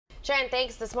Sharon,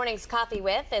 thanks. This morning's Coffee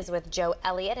With is with Joe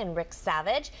Elliott and Rick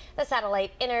Savage. The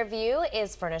satellite interview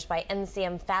is furnished by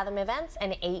NCM Fathom Events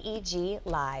and AEG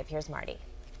Live. Here's Marty.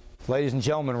 Ladies and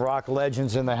gentlemen, rock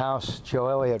legends in the house. Joe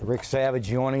Elliott, Rick Savage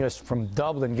joining us from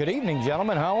Dublin. Good evening,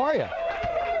 gentlemen. How are you?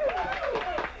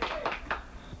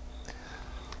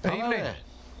 Good evening.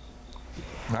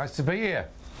 Nice to be here.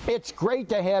 It's great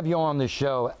to have you on the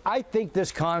show. I think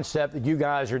this concept that you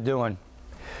guys are doing,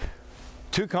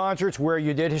 2 concerts where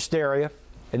you did Hysteria,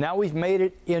 and now we've made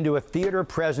it into a theater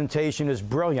presentation, is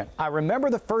brilliant. I remember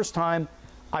the first time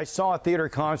I saw a theater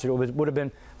concert, it would have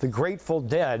been the Grateful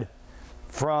Dead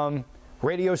from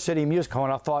Radio City Music Hall,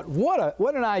 and I thought,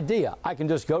 what an idea. I can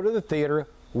just go to the theater,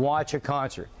 watch a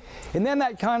concert. And then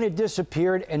that kind of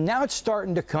disappeared, and now it's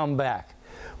starting to come back.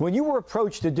 When you were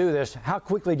approached to do this, how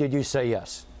quickly did you say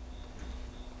yes?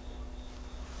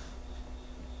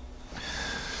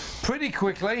 Pretty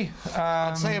quickly.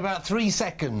 I'd say about 3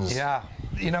 seconds. Yeah.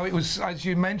 You know, it was, as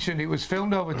you mentioned, it was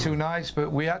filmed over 2 nights,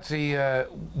 but we actually,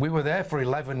 we were there for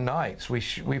 11 nights.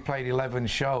 We played 11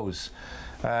 shows.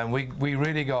 We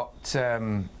really got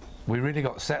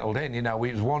settled in. You know,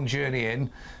 it was 1 journey in,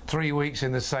 3 weeks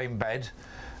in the same bed,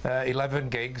 11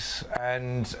 gigs,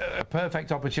 and a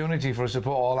perfect opportunity for us to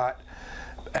put all that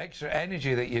extra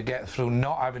energy that you get through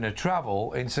not having to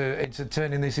travel into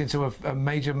turning this into a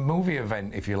major movie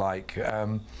event, if you like.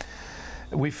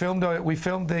 We filmed the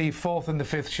 4th and the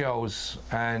 5th shows,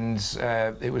 and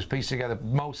it was pieced together.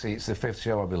 Mostly, it's the 5th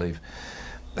show, I believe,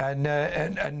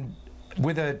 and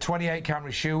with a 28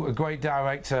 camera shoot, a great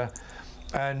director,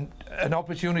 and an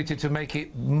opportunity to make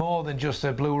it more than just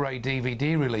a Blu-ray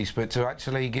DVD release, but to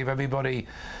actually give everybody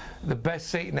the best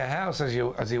seat in the house, as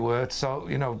it were. So,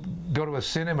 you know, go to a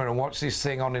cinema and watch this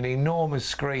thing on an enormous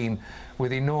screen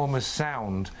with enormous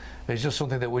sound. It's just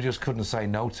something that we just couldn't say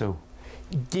no to.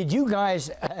 Did you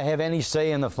guys have any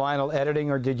say in the final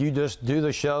editing, or did you just do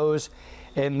the shows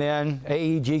and then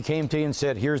AEG came to you and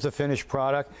said, here's the finished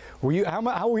product? Were you, how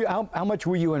much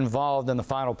were you involved in the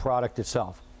final product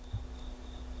itself?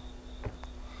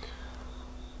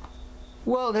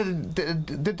 Well,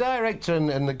 the director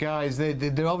and the guys,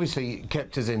 they obviously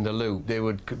kept us in the loop. They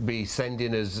would be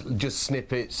sending us just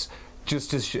snippets, just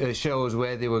to show us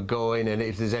where they were going and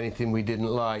if there's anything we didn't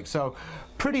like. So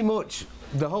pretty much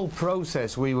the whole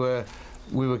process we were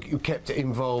kept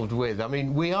involved with. I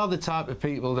mean, we are the type of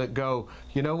people that go,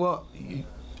 you know what,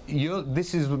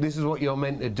 this is what you're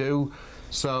meant to do.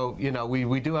 So, you know,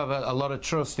 we do have a lot of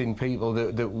trust in people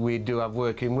that we do have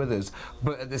working with us.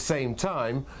 But at the same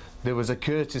time, there was a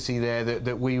courtesy there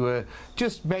that we were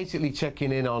just basically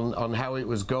checking in on how it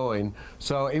was going.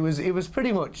 So it was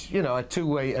pretty much, you know, a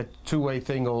two-way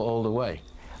thing all the way.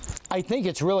 I think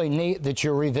it's really neat that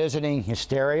you're revisiting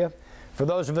Hysteria. For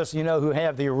those of us, you know, who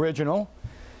have the original,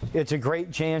 it's a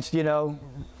great chance, you know,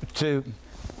 to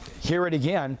hear it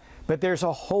again. But there's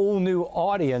a whole new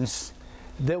audience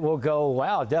that will go,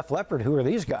 wow, Def Leppard, who are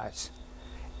these guys?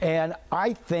 And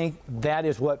I think that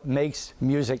is what makes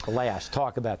music last.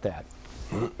 Talk about that.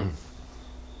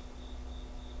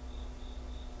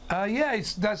 Yeah,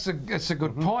 that's a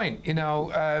good point. You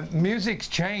know, music's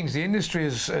changed. The industry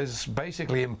has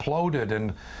basically imploded,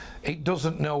 and it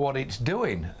doesn't know what it's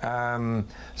doing.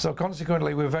 So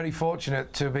consequently, we're very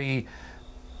fortunate to be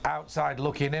outside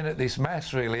looking in at this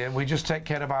mess, really, and we just take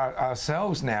care of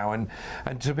ourselves now, and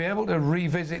to be able to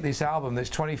revisit this album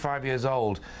that's 25 years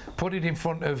old, put it in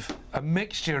front of a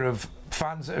mixture of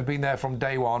fans that have been there from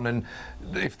day one, and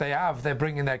if they have, they're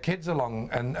bringing their kids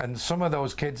along, and some of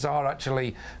those kids are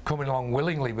actually coming along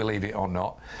willingly, believe it or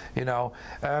not. You know,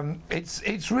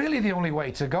 it's really the only way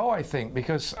to go, I think,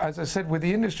 because as I said, with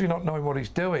the industry not knowing what it's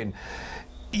doing,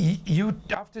 you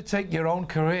have to take your own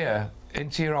career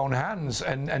into your own hands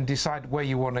and decide where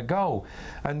you want to go.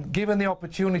 And given the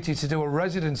opportunity to do a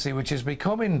residency, which is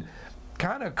becoming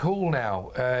kind of cool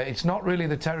now, it's not really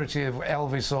the territory of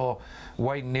Elvis or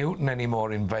Wayne Newton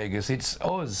anymore in Vegas. It's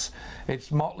us.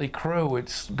 It's Motley Crue.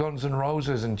 It's Guns N'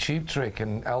 Roses and Cheap Trick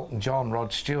and Elton John,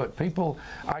 Rod Stewart. People,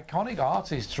 iconic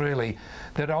artists, really,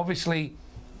 that obviously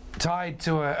tied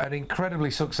to an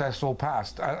incredibly successful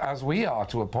past, as we are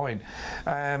to a point,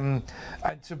 and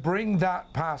to bring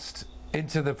that past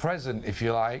into the present, if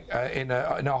you like, in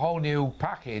a whole new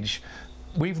package.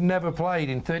 We've never played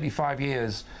in 35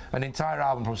 years an entire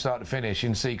album from start to finish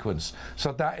in sequence,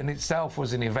 so that in itself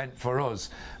was an event for us.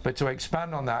 But to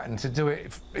expand on that and to do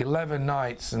it 11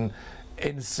 nights and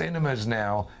in cinemas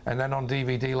now, and then on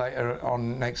DVD later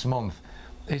on next month,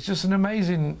 it's just an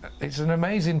amazing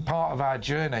part of our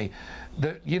journey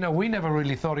that, you know, we never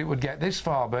really thought it would get this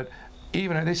far, but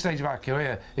even at this stage of our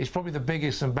career, it's probably the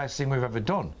biggest and best thing we've ever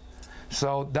done.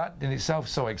 So that in itself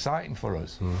is so exciting for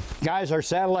us. Guys, our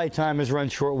satellite time has run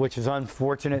short, which is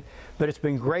unfortunate, but it's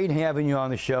been great having you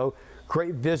on the show.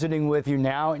 Great visiting with you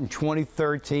now in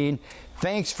 2013.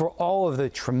 Thanks for all of the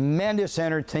tremendous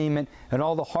entertainment and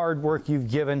all the hard work you've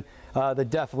given the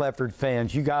Def Leppard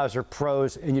fans. You guys are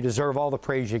pros, and you deserve all the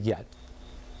praise you get.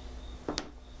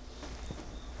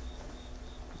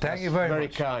 Thank you very much. Very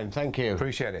kind. Thank you.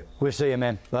 Appreciate it. We'll see you,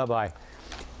 man. Bye-bye.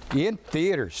 In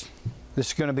theaters, this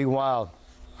is going to be wild.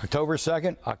 October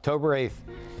 2nd, October 8th,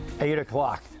 8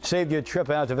 o'clock. Save you a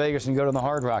trip out to Vegas and go to the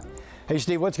Hard Rock. Hey,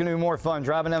 Steve, what's going to be more fun,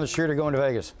 driving down the street or going to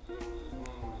Vegas?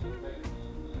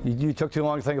 You took too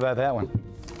long to think about that one.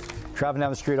 Driving down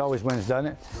the street always wins,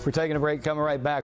 doesn't it? We're taking a break, coming right back.